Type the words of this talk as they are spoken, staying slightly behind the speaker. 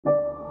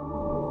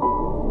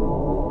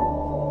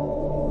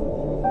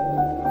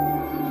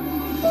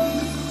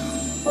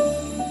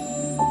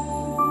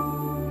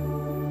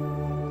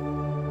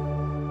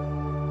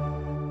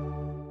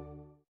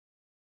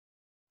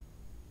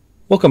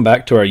Welcome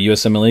back to our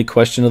USMLE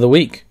question of the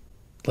week.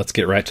 Let's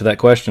get right to that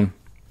question.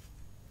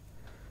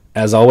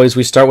 As always,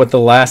 we start with the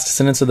last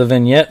sentence of the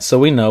vignette so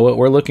we know what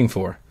we're looking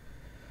for.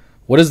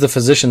 What is the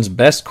physician's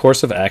best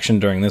course of action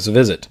during this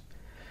visit?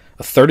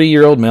 A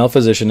 30-year-old male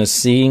physician is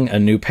seeing a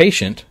new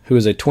patient who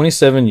is a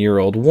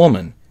 27-year-old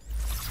woman.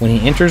 When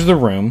he enters the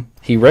room,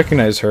 he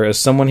recognizes her as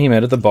someone he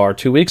met at the bar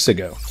 2 weeks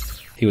ago.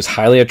 He was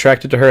highly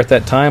attracted to her at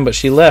that time, but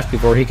she left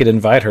before he could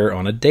invite her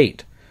on a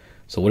date.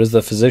 So what is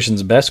the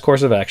physician's best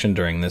course of action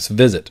during this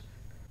visit?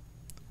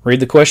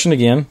 Read the question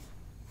again,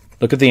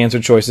 look at the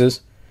answer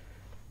choices,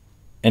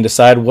 and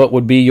decide what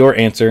would be your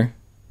answer.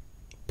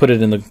 Put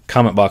it in the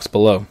comment box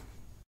below.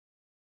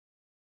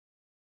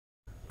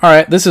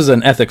 Alright, this is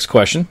an ethics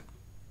question.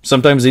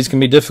 Sometimes these can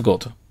be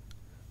difficult.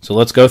 So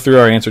let's go through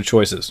our answer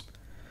choices.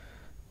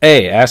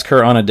 A. Ask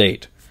her on a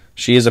date.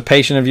 She is a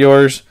patient of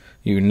yours.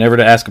 You're never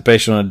to ask a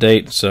patient on a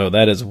date, so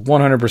that is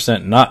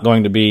 100% not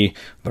going to be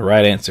the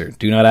right answer.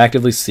 Do not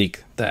actively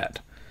seek that.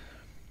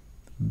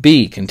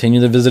 B. Continue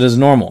the visit as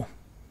normal.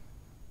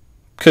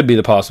 Could be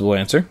the possible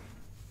answer.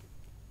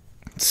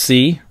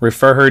 C.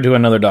 Refer her to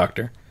another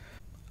doctor.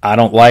 I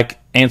don't like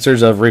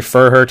answers of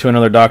refer her to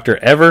another doctor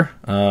ever.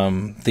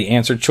 The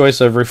answer choice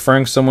of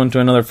referring someone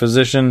to another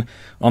physician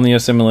on the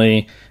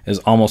USMLE is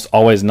almost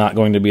always not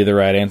going to be the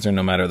right answer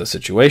no matter the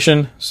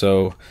situation,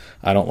 so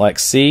I don't like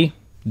C.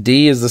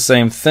 D is the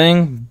same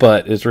thing,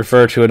 but it's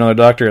refer to another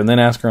doctor and then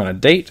ask her on a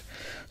date,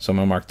 so I'm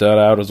going to mark that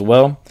out as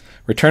well.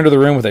 Return to the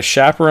room with a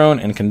chaperone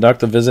and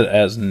conduct the visit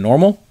as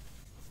normal.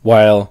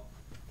 While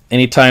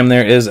anytime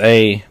there is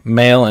a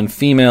male and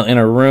female in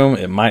a room,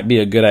 it might be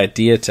a good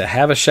idea to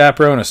have a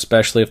chaperone,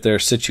 especially if there are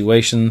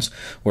situations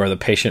where the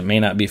patient may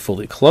not be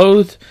fully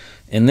clothed.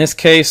 In this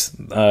case,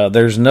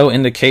 there's no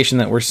indication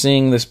that we're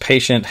seeing this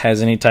patient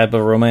has any type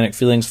of romantic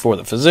feelings for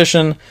the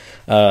physician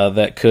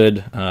that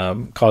could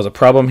cause a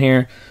problem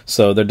here.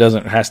 So there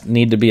doesn't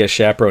need to be a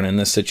chaperone in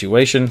this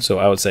situation. So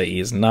I would say E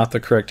is not the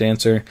correct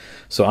answer.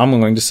 So I'm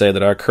going to say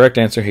that our correct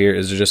answer here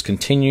is to just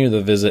continue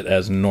the visit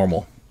as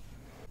normal.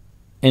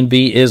 And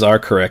B is our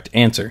correct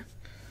answer.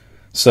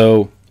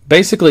 So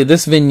basically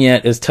this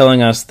vignette is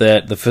telling us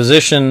that the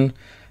physician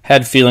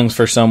had feelings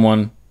for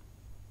someone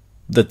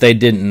that they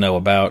didn't know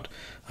about.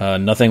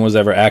 Nothing was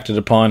ever acted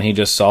upon. He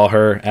just saw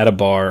her at a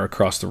bar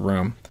across the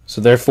room.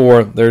 So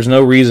therefore, there's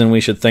no reason we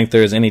should think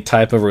there is any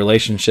type of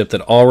relationship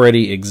that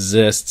already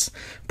exists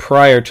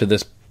prior to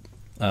this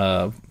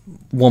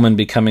woman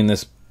becoming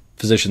this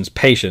physician's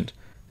patient.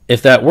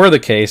 If that were the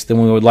case, then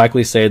we would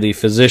likely say the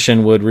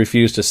physician would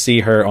refuse to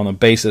see her on the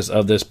basis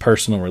of this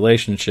personal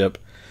relationship.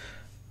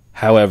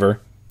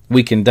 However,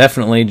 we can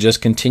definitely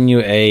just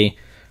continue a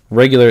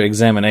regular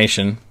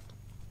examination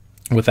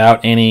without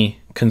any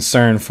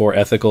concern for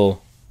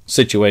ethical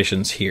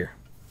situations here.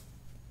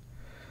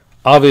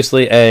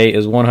 Obviously, A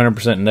is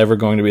 100% never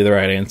going to be the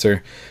right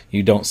answer.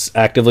 You don't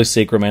actively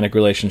seek romantic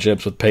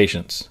relationships with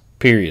patients,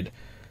 period.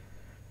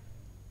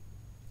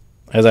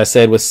 As I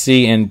said with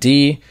C and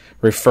D,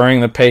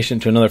 referring the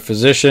patient to another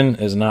physician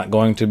is not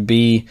going to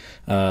be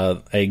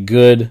a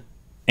good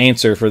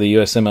answer for the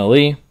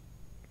USMLE.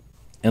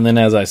 And then,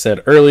 as I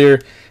said earlier,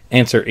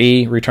 answer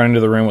E, returning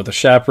to the room with a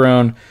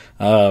chaperone.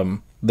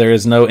 There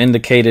is no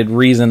indicated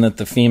reason that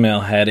the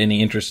female had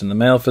any interest in the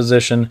male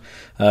physician.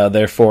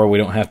 Therefore, we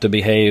don't have to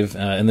behave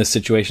in this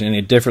situation any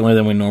differently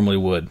than we normally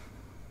would.